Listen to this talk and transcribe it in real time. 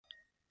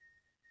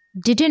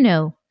Did you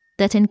know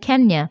that in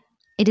Kenya,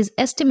 it is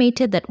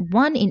estimated that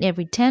 1 in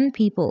every 10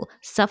 people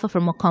suffer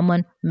from a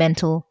common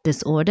mental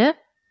disorder?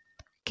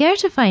 Care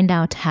to find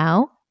out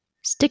how?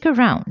 Stick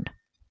around.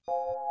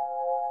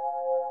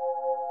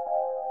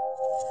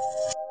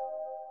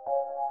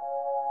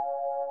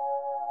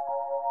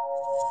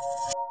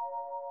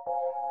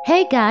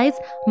 Hey guys,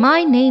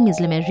 my name is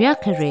Lemeria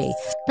Kare.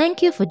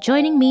 Thank you for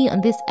joining me on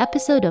this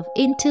episode of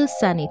Into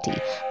Sanity,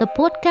 the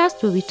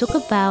podcast where we talk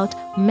about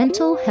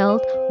mental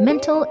health,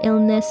 mental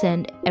illness,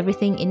 and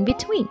everything in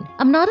between.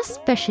 I'm not a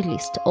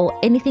specialist or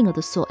anything of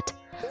the sort.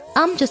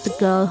 I'm just a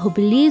girl who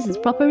believes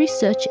with proper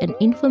research and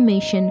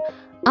information,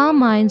 our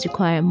minds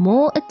require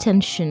more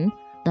attention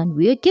than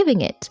we are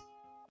giving it.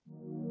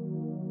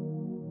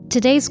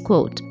 Today's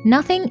quote: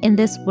 "Nothing in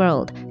this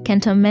world can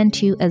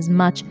torment you as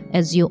much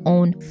as your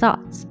own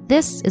thoughts."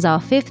 This is our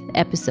 5th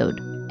episode,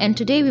 and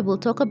today we will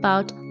talk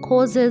about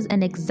causes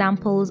and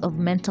examples of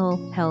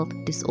mental health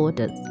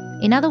disorders.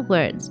 In other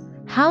words,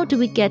 how do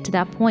we get to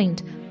that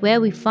point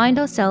where we find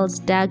ourselves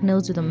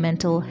diagnosed with a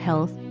mental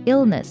health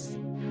illness?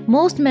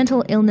 Most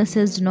mental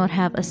illnesses do not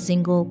have a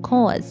single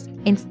cause.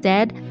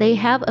 Instead, they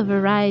have a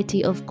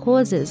variety of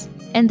causes,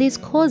 and these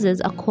causes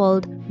are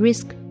called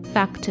risk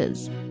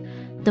factors.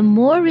 The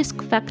more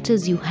risk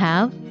factors you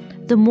have,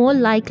 the more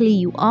likely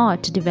you are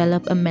to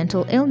develop a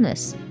mental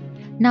illness.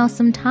 Now,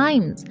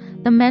 sometimes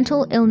the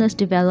mental illness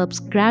develops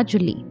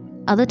gradually.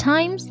 Other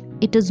times,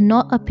 it does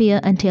not appear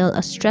until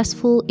a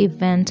stressful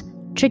event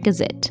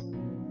triggers it.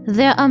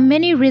 There are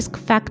many risk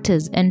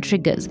factors and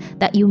triggers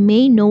that you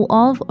may know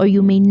of or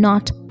you may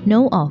not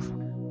know of.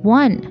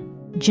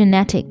 1.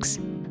 Genetics.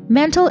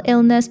 Mental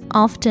illness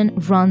often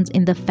runs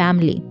in the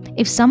family.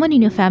 If someone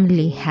in your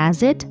family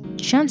has it,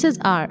 chances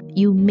are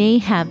you may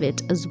have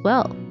it as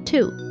well.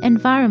 2.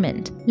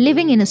 Environment.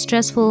 Living in a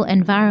stressful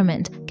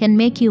environment can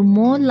make you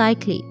more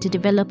likely to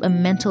develop a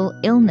mental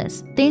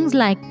illness. Things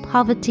like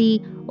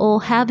poverty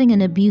or having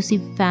an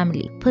abusive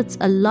family puts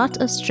a lot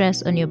of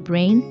stress on your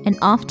brain and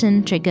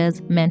often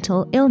triggers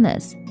mental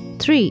illness.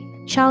 3.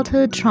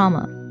 Childhood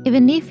trauma.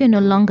 Even if you're no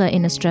longer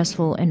in a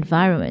stressful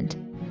environment,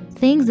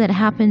 things that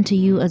happen to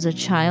you as a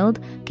child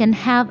can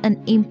have an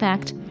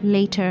impact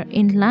later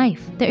in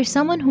life. There is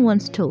someone who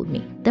once told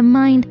me, the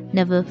mind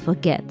never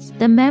forgets.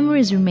 The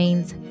memories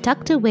remains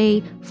tucked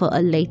away for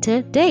a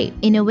later day.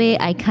 In a way,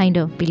 I kind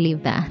of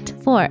believe that.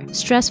 4.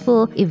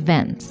 Stressful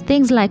events.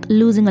 Things like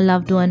losing a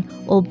loved one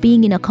or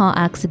being in a car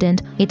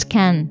accident, it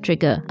can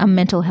trigger a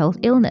mental health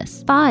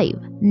illness. 5.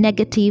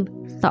 Negative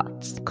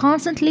thoughts.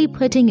 Constantly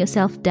putting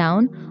yourself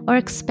down or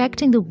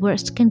expecting the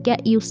worst can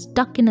get you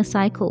stuck in a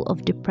cycle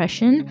of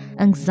depression,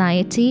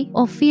 anxiety,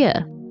 or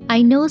fear.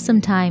 I know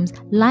sometimes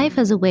life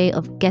has a way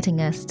of getting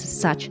us to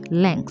such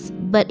lengths,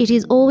 but it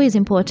is always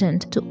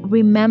important to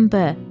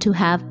remember to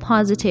have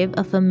positive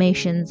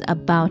affirmations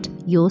about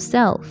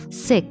yourself.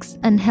 6.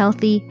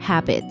 Unhealthy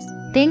habits.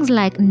 Things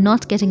like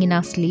not getting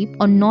enough sleep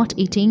or not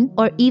eating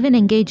or even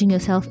engaging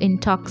yourself in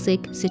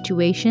toxic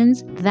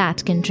situations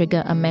that can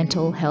trigger a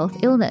mental health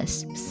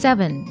illness.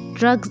 7.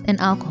 Drugs and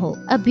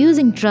alcohol.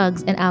 Abusing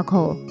drugs and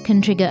alcohol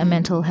can trigger a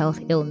mental health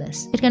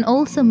illness. It can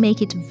also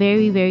make it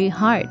very, very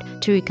hard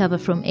to recover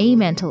from a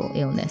mental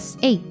illness.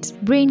 8.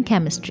 Brain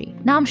chemistry.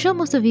 Now, I'm sure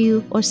most of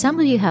you or some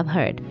of you have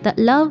heard that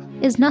love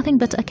is nothing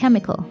but a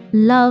chemical.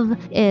 Love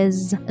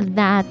is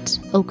that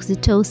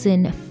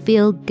oxytocin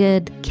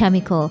feel-good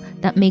chemical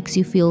that makes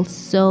you feel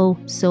so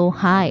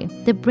high.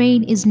 The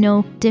brain is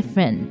no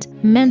different.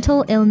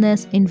 Mental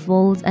illness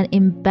involves an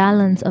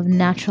imbalance of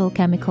natural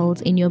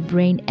chemicals in your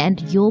brain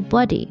and your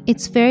body.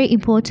 It's very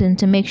important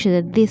to make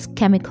sure that these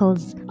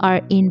chemicals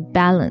are in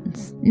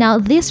balance. Now,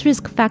 these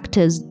risk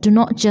factors do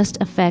not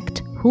just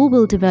affect who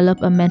will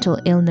develop a mental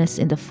illness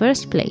in the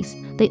first place.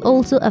 They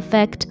also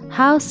affect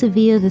how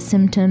severe the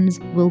symptoms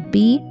will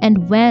be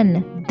and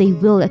when they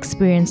will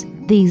experience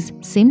these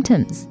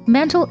symptoms.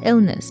 Mental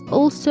illness,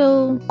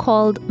 also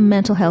called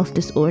mental health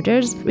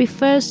disorders,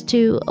 refers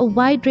to a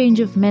wide range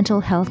of mental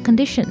health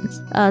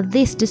conditions.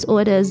 These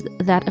disorders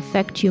that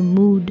affect your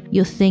mood,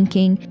 your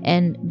thinking,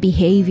 and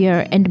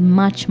behavior, and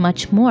much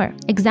more.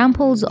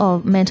 Examples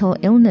of mental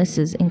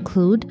illnesses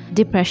include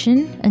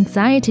depression,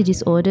 anxiety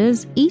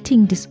disorders,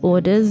 eating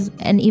disorders,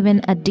 and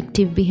even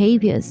addictive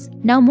behaviors.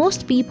 Now,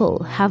 most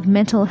people have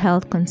mental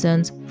health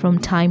concerns from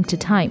time to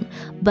time,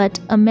 but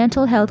a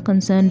mental health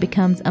concern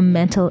becomes a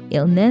mental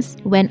illness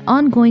when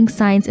ongoing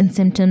signs and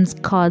symptoms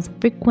cause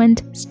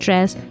frequent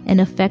stress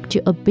and affect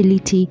your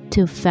ability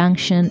to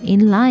function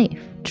in life.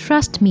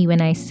 Trust me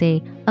when I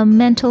say a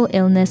mental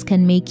illness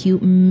can make you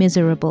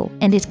miserable,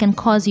 and it can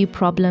cause you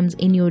problems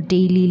in your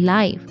daily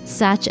life,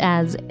 such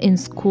as in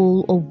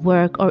school or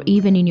work or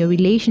even in your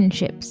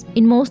relationships.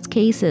 In most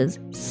cases,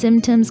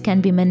 symptoms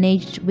can be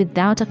managed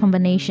without a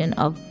combination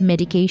of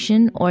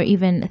medication or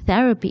even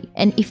therapy.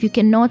 And if you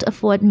cannot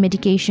afford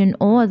medication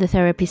or the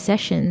therapy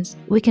sessions,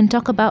 we can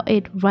talk about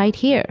it right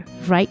here,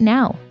 right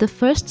now. The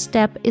first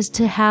step is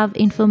to have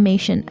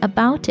information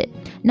about it.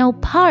 Now,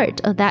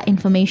 part of that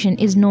information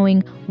is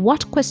knowing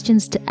what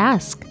questions to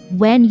ask ask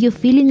when you're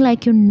feeling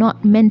like you're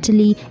not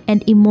mentally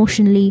and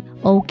emotionally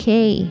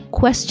okay.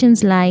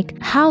 Questions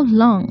like, how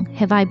long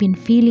have I been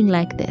feeling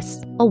like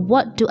this? Or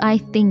what do I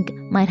think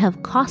might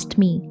have caused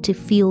me to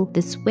feel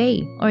this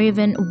way? Or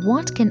even,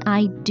 what can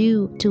I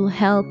do to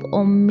help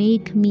or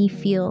make me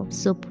feel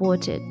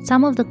supported?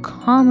 Some of the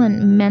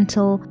common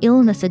mental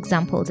illness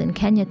examples in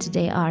Kenya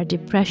today are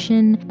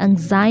depression,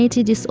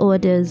 anxiety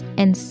disorders,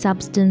 and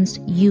substance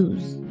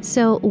use.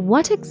 So,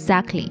 what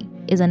exactly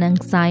is an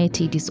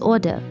anxiety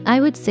disorder? I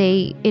would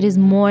say it is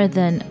more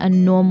than a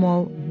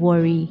normal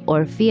worry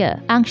or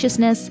fear.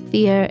 Anxiousness,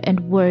 fear,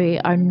 and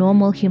worry are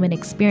normal human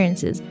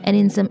experiences, and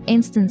in some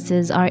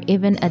instances are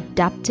even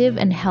adaptive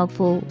and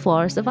helpful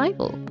for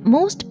survival.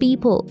 Most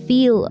people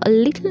feel a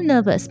little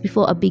nervous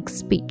before a big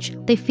speech.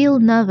 They feel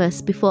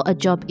nervous before a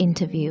job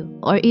interview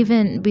or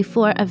even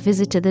before a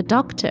visit to the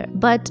doctor.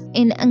 But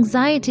in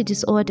anxiety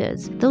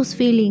disorders, those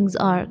feelings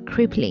are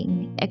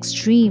crippling,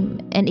 extreme,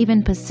 and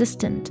even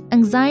persistent.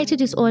 Anxiety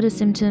disorder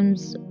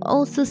symptoms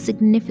also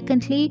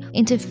significantly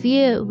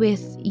interfere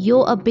with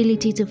your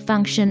ability to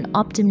function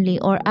optimally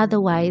or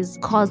otherwise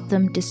cause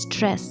them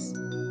distress.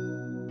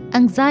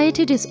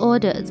 Anxiety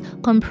disorders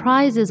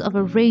comprises of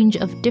a range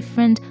of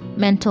different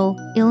mental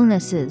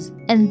illnesses,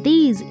 and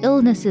these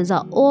illnesses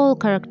are all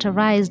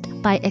characterized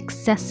by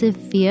excessive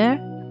fear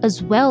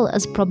as well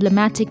as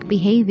problematic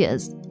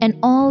behaviors, and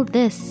all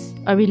this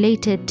are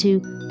related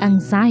to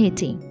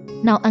anxiety.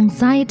 Now,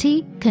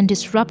 anxiety can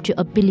disrupt your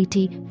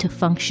ability to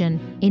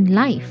function in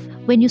life.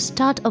 When you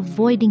start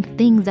avoiding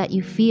things that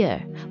you fear,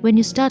 when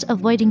you start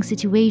avoiding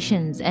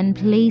situations and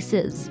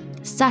places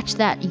such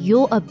that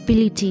your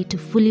ability to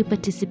fully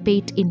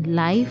participate in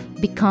life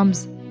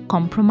becomes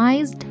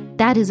compromised,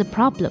 that is a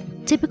problem.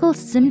 Typical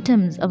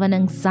symptoms of an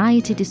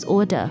anxiety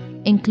disorder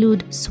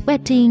include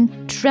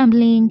sweating,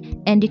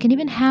 trembling, and you can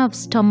even have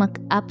stomach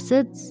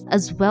upsets,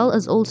 as well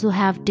as also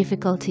have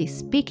difficulty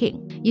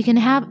speaking. You can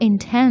have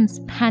intense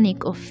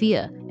panic or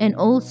fear, and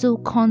also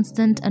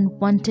constant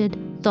unwanted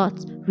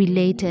thoughts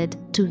related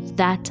to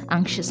that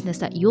anxiousness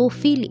that you're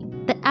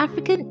feeling. The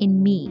African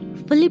in me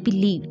fully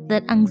believed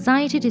that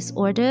anxiety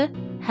disorder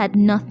had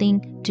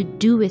nothing to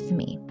do with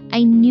me.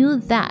 I knew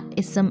that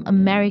is some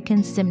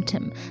American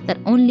symptom that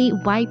only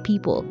white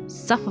people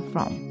suffer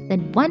from.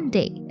 Then one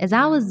day, as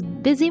I was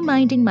busy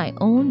minding my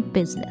own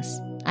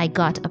business, I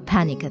got a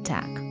panic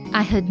attack.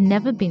 I had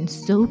never been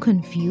so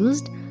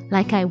confused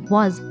like I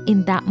was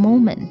in that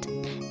moment.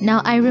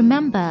 Now, I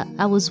remember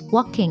I was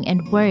walking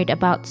and worried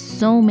about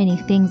so many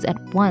things at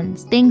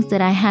once, things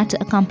that I had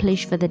to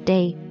accomplish for the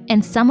day.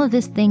 And some of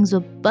these things were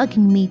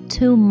bugging me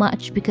too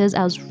much because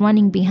I was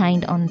running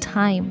behind on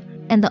time.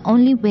 And the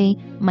only way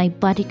my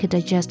body could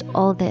digest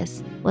all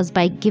this was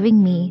by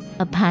giving me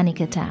a panic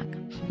attack.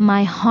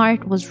 My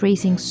heart was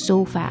racing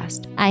so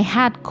fast. I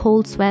had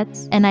cold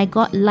sweats and I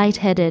got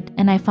lightheaded,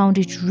 and I found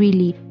it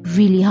really,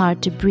 really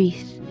hard to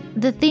breathe.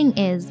 The thing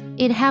is,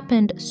 it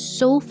happened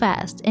so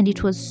fast and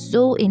it was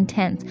so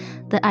intense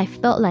that I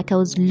felt like I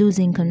was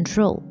losing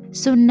control.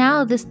 So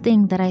now this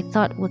thing that I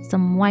thought was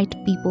some white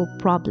people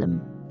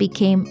problem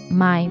became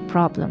my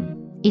problem.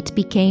 It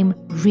became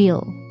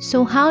real.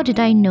 So how did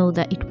I know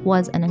that it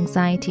was an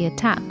anxiety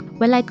attack?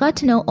 Well, I got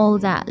to know all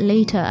that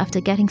later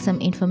after getting some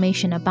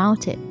information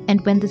about it.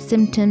 And when the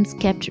symptoms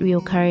kept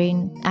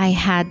reoccurring, I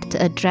had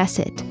to address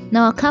it.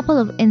 Now, a couple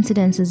of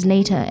incidences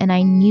later, and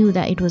I knew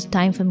that it was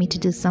time for me to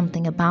do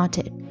something about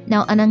it.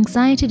 Now, an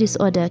anxiety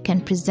disorder can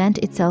present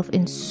itself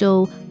in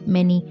so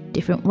many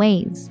different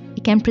ways.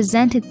 It can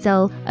present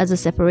itself as a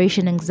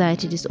separation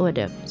anxiety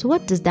disorder. So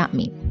what does that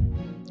mean?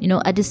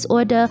 A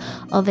disorder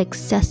of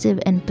excessive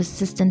and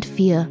persistent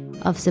fear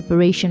of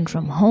separation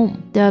from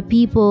home. There are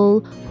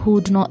people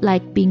who do not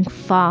like being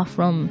far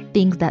from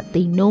things that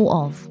they know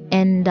of.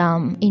 And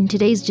in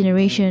today's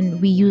generation,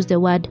 we use the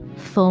word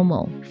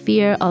FOMO,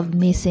 fear of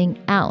missing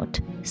out.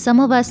 Some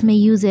of us may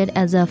use it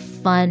as a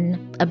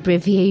fun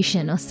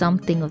abbreviation or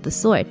something of the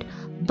sort.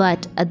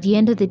 But at the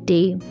end of the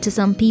day, to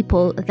some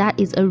people, that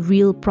is a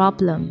real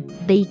problem.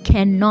 They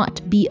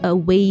cannot be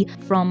away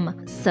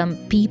from some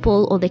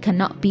people, or they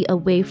cannot be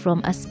away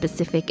from a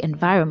specific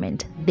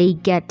environment. They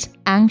get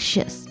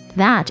anxious.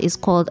 That is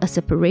called a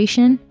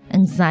separation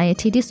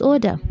anxiety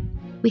disorder.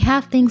 We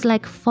have things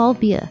like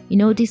phobia,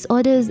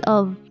 disorders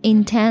of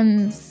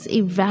intense,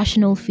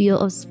 irrational fear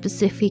of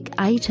specific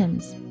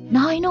items.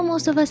 Now, I know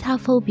most of us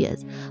have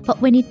phobias, but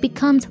when it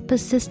becomes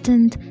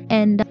persistent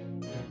and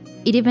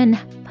it even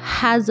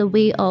has a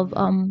way of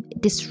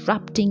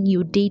disrupting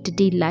your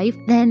day-to-day life,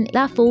 then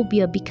that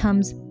phobia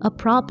becomes a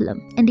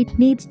problem and it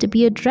needs to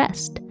be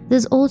addressed.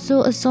 There's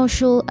also a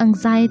social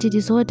anxiety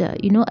disorder,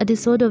 a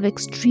disorder of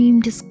extreme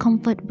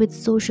discomfort with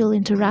social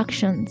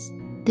interactions.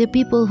 There are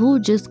people who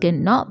just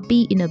cannot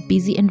be in a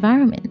busy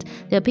environment.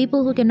 There are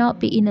people who cannot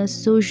be in a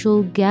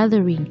social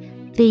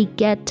gathering. They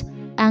get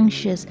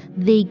anxious,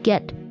 they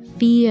get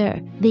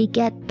fear, they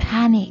get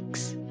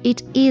panics.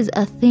 It is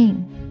a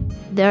thing.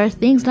 There are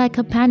things like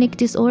a panic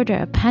disorder,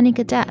 a panic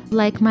attack,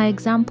 like my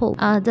example,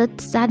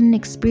 that sudden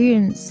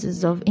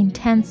experiences of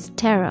intense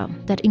terror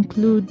that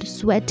include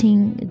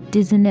sweating,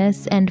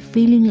 dizziness, and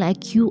feeling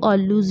like you are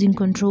losing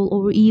control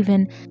or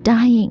even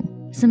dying.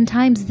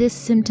 Sometimes these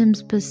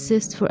symptoms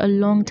persist for a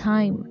long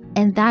time,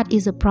 and that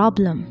is a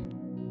problem.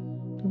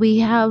 We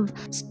have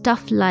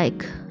stuff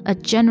like a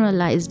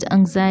generalized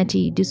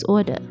anxiety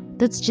disorder.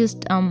 That's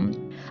just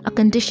a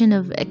condition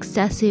of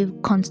excessive,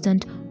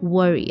 constant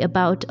worry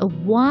about a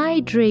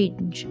wide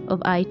range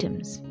of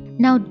items.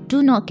 Now,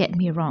 do not get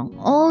me wrong.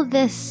 All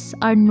this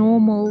are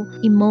normal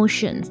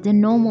emotions, they're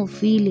normal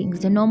feelings,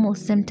 they're normal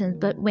symptoms.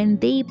 But when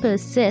they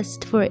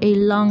persist for a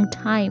long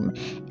time,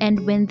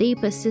 and when they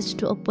persist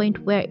to a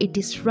point where it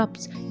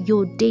disrupts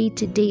your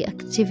day-to-day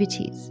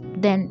activities,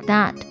 then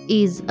that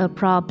is a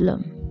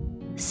problem.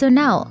 So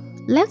now,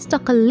 let's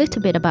talk a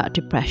little bit about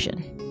depression.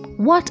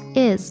 What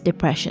is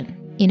depression?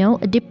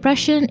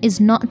 Depression is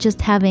not just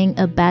having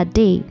a bad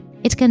day.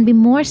 It can be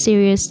more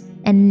serious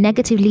and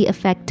negatively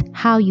affect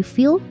how you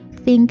feel,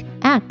 think,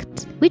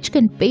 act, which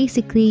can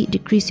basically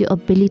decrease your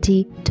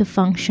ability to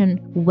function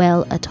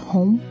well at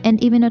home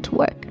and even at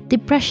work.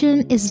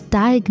 Depression is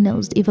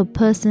diagnosed if a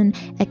person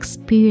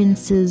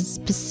experiences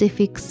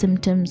specific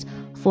symptoms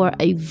for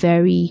a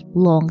very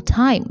long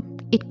time.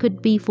 It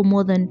could be for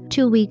more than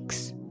 2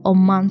 weeks or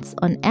months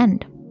on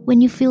end. When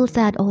you feel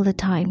sad all the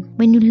time,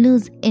 when you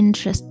lose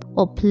interest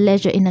or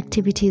pleasure in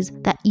activities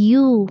that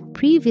you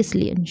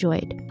previously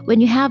enjoyed,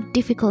 when you have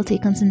difficulty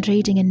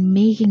concentrating and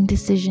making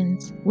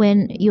decisions,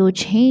 when you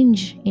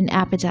change in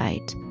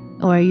appetite,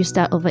 or you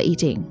start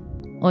overeating,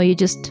 or you're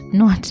just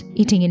not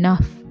eating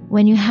enough,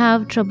 when you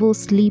have trouble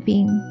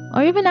sleeping,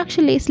 or even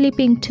actually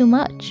sleeping too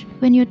much,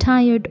 when you're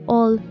tired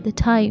all the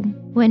time,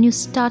 when you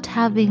start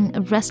having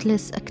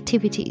restless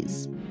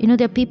activities.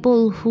 There are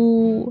people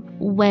who,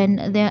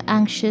 when they're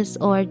anxious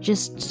or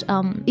just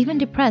even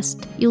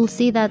depressed, you'll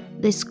see that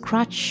they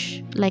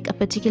scratch like a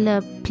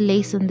particular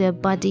place on their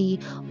body,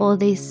 or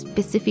they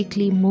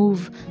specifically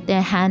move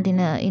their hand in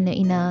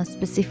a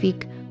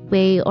specific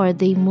way, or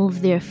they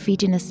move their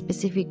feet in a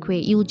specific way.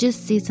 You'll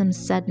just see some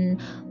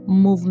sudden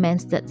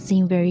movements that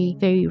seem very,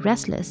 very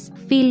restless.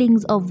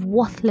 Feelings of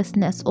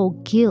worthlessness or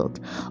guilt,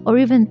 or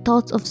even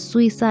thoughts of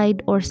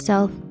suicide or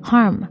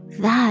self-harm.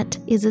 That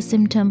is a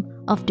symptom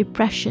of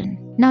depression.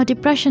 Now,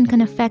 depression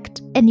can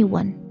affect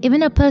anyone,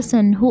 even a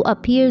person who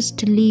appears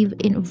to live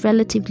in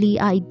relatively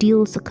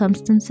ideal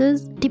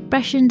circumstances.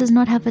 Depression does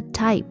not have a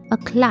type, a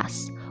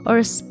class, or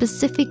a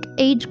specific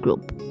age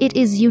group. It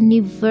is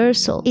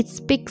universal. It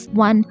speaks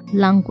one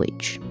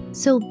language.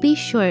 So be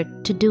sure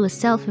to do a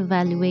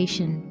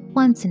self-evaluation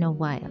once in a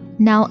while.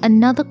 Now,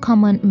 another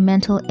common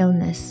mental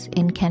illness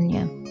in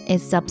Kenya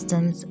is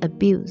substance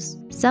abuse.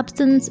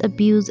 Substance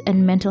abuse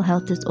and mental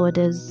health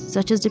disorders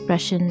such as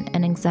depression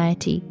and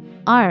anxiety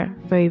are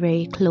very,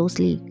 very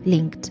closely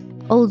linked.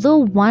 Although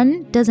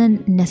one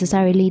doesn't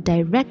necessarily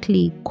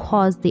directly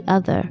cause the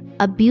other,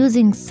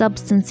 abusing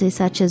substances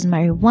such as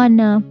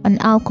marijuana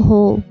and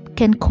alcohol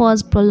can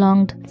cause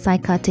prolonged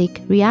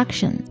psychotic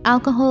reactions.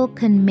 Alcohol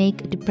can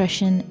make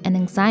depression and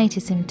anxiety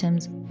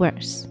symptoms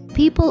worse.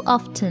 People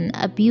often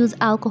abuse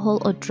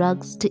alcohol or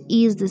drugs to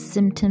ease the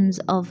symptoms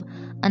of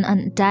an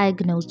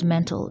undiagnosed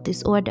mental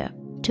disorder,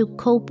 to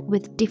cope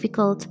with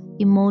difficult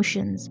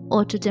emotions,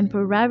 or to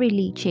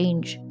temporarily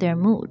change their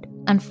mood.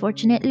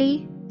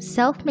 Unfortunately,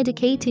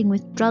 self-medicating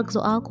with drugs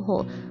or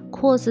alcohol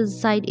causes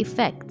side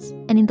effects,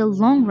 and in the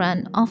long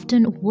run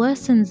often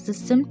worsens the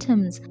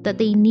symptoms that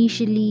they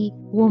initially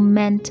were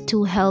meant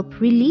to help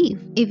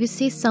relieve. If you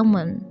see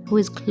someone who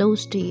is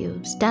close to you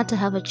start to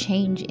have a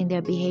change in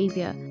their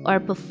behavior,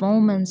 or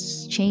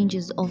performance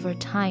changes over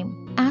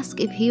time, ask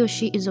if he or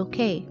she is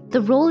okay.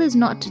 The role is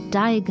not to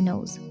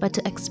diagnose, but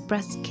to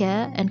express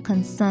care and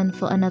concern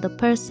for another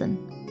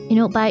person.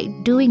 By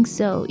doing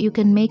so, you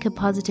can make a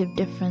positive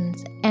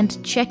difference,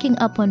 and checking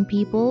up on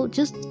people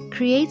just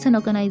creates an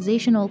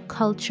organizational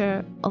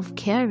culture of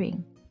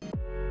caring.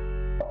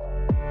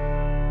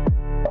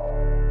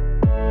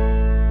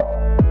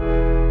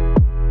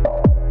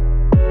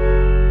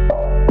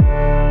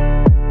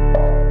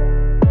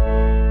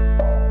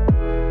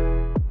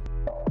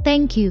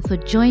 Thank you for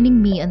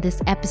joining me on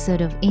this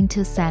episode of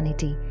Into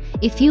Sanity.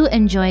 If you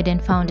enjoyed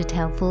and found it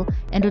helpful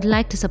and would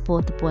like to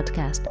support the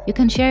podcast, you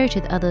can share it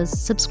with others,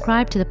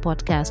 subscribe to the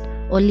podcast,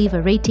 or leave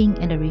a rating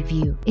and a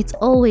review. It's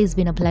always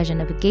been a pleasure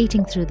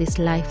navigating through these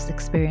life's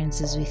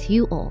experiences with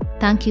you all.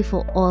 Thank you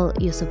for all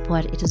your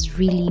support. It has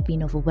really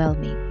been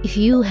overwhelming. If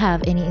you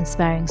have any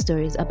inspiring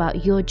stories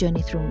about your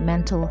journey through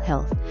mental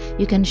health,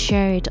 you can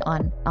share it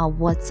on our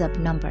WhatsApp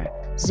number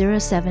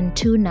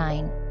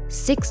 0729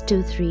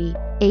 623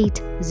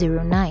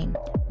 809.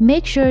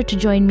 Make sure to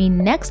join me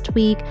next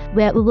week,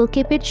 where we will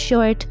keep it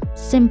short,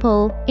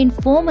 simple,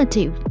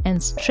 informative,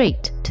 and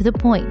straight to the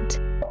point.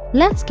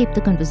 Let's keep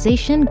the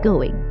conversation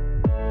going.